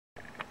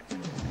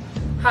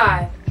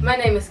Hi, my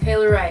name is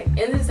Kayla Wright, and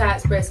this is how I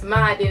express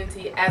my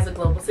identity as a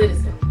global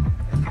citizen.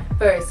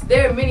 First,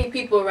 there are many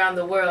people around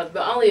the world,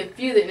 but only a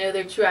few that know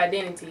their true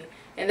identity,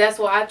 and that's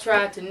why I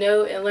try to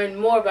know and learn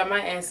more about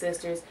my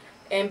ancestors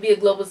and be a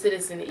global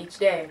citizen each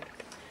day.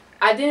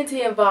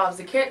 Identity involves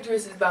the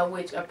characteristics by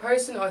which a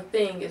person or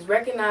thing is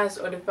recognized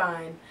or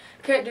defined.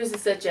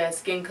 Characteristics such as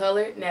skin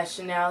color,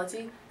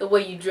 nationality, the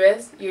way you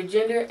dress, your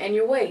gender, and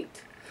your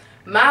weight.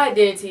 My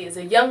identity is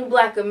a young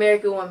black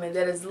American woman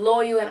that is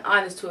loyal and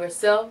honest to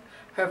herself,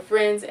 her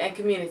friends, and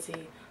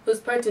community, who's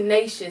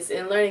pertinacious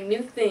in learning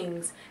new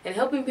things and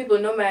helping people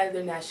no matter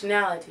their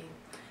nationality.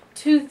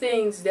 Two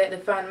things that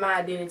define my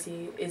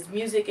identity is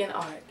music and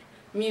art.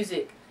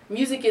 Music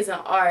is an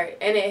art,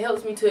 and it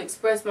helps me to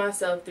express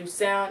myself through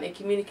sound and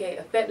communicate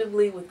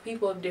effectively with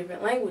people of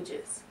different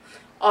languages.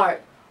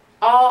 Art.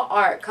 All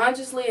art,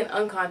 consciously and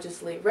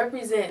unconsciously,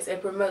 represents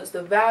and promotes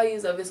the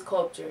values of its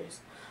cultures.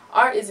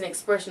 Art is an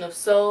expression of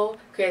soul,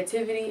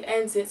 creativity,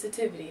 and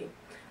sensitivity.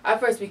 I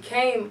first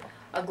became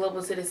a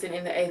global citizen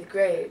in the 8th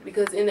grade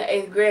because in the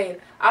 8th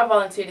grade I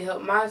volunteered to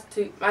help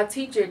my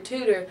teacher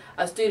tutor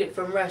a student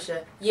from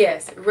Russia.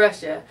 Yes,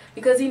 Russia,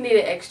 because he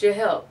needed extra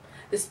help.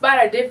 Despite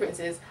our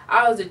differences,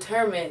 I was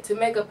determined to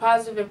make a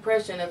positive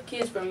impression of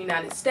kids from the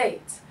United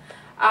States.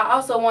 I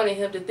also wanted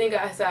him to think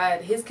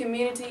outside his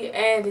community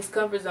and his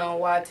comfort zone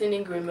while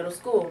attending Green Middle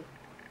School.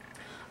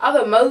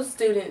 Although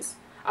most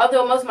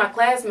of my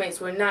classmates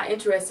were not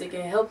interested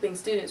in helping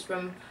students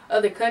from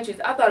other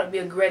countries, I thought it would be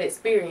a great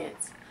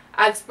experience.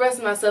 I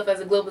express myself as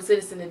a global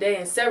citizen today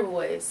in several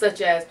ways,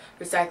 such as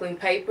recycling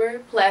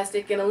paper,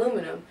 plastic, and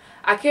aluminum.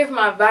 I care for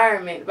my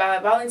environment by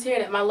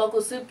volunteering at my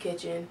local soup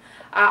kitchen.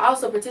 I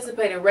also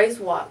participate in race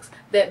walks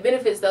that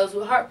benefits those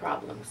with heart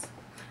problems.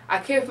 I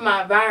care for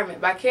my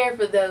environment by caring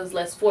for those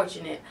less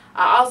fortunate.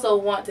 I also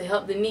want to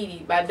help the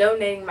needy by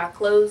donating my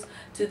clothes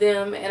to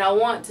them, and I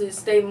want to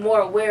stay more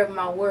aware of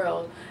my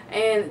world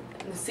and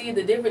see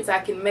the difference I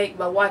can make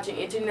by watching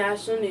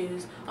international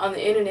news on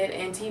the internet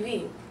and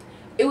TV.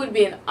 It would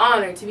be an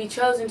honor to be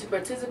chosen to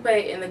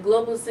participate in the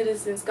Global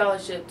Citizen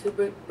Scholarship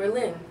to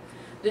Berlin.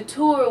 The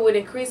tour would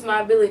increase my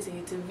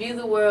ability to view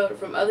the world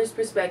from others'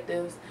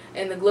 perspectives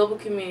and the global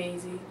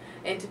community,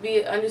 and to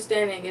be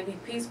understanding and be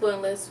peaceful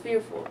and less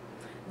fearful.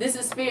 This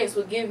experience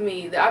will give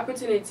me the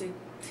opportunity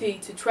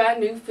to try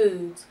new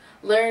foods,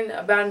 learn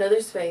about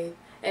another's faith,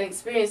 and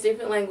experience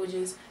different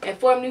languages and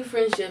form new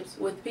friendships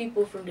with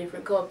people from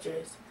different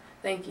cultures.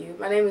 Thank you.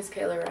 My name is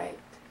Kayla Wright.